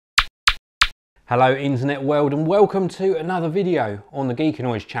Hello internet world and welcome to another video on the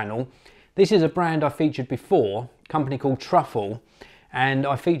Geekanoids channel. This is a brand I featured before, a company called Truffol, and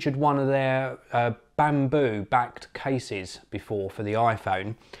I featured one of their bamboo backed cases before for the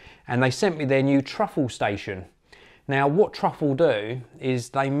iPhone, and they sent me their new Truffol Station. Now what Truffol do is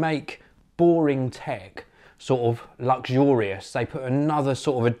they make boring tech sort of luxurious. They put another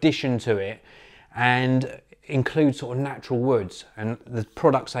sort of addition to it and include sort of natural woods, and the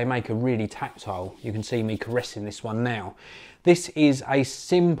products they make are really tactile. You can see me caressing this one now. This is a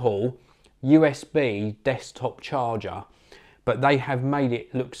simple USB desktop charger, but they have made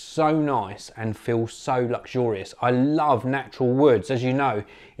it look so nice and feel so luxurious. I love natural woods. As you know,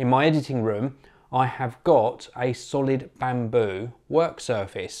 in my editing room I have got a solid bamboo work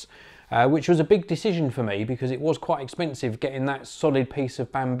surface, which was a big decision for me because it was quite expensive getting that solid piece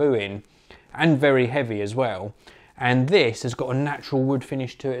of bamboo in, and very heavy as well. And this has got a natural wood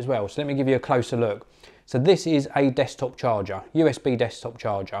finish to it as well. So let me give you a closer look. So this is a desktop charger, USB desktop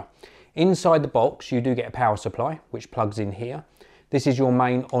charger. Inside the box you do get a power supply which plugs in here. This is your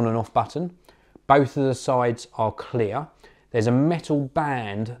main on and off button. Both of the sides are clear. There's a metal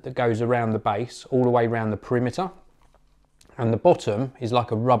band that goes around the base all the way around the perimeter, and the bottom is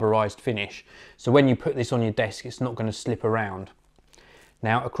like a rubberized finish. So when you put this on your desk it's not going to slip around.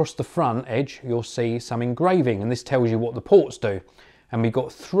 Now across the front edge you'll see some engraving, and this tells you what the ports do. And we've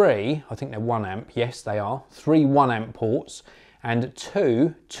got three, I think they're 1 amp, yes they are, three 1 amp ports and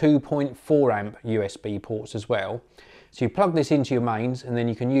two 2.4 amp USB ports as well. So you plug this into your mains and then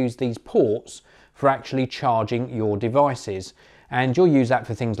you can use these ports for actually charging your devices. And you'll use that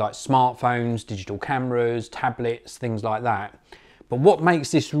for things like smartphones, digital cameras, tablets, things like that. But what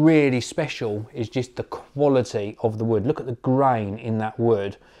makes this really special is just the quality of the wood. Look at the grain in that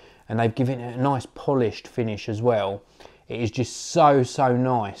wood, and they've given it a nice polished finish as well. It is just so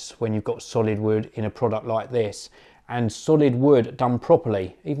nice when you've got solid wood in a product like this, and solid wood done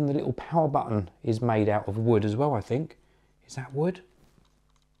properly. Even the little power button is made out of wood as well, I think. Is that wood?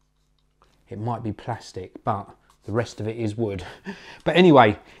 It might be plastic, but the rest of it is wood. But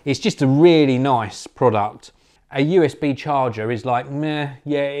anyway, it's just a really nice product. A USB charger is like, meh,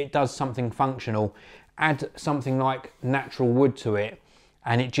 yeah, it does something functional. Add something like natural wood to it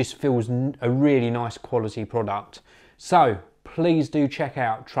and it just feels a really nice quality product. So please do check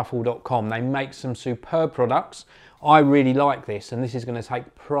out truffol.com. They make some superb products. I really like this, and this is going to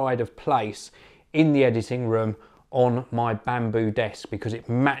take pride of place in the editing room on my bamboo desk because it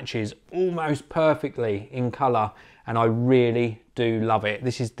matches almost perfectly in colour, and I really do love it.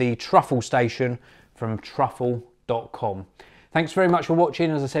 This is the Truffol Station from truffol.com. Thanks very much for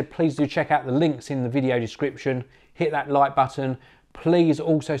watching. As I said, please do check out the links in the video description. Hit that like button. Please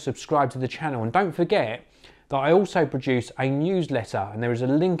also subscribe to the channel, and don't forget that I also produce a newsletter, and there is a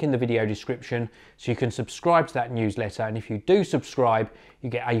link in the video description so you can subscribe to that newsletter, and if you do subscribe you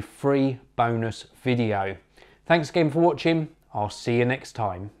get a free bonus video. Thanks again for watching. I'll see you next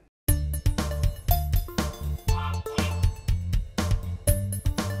time.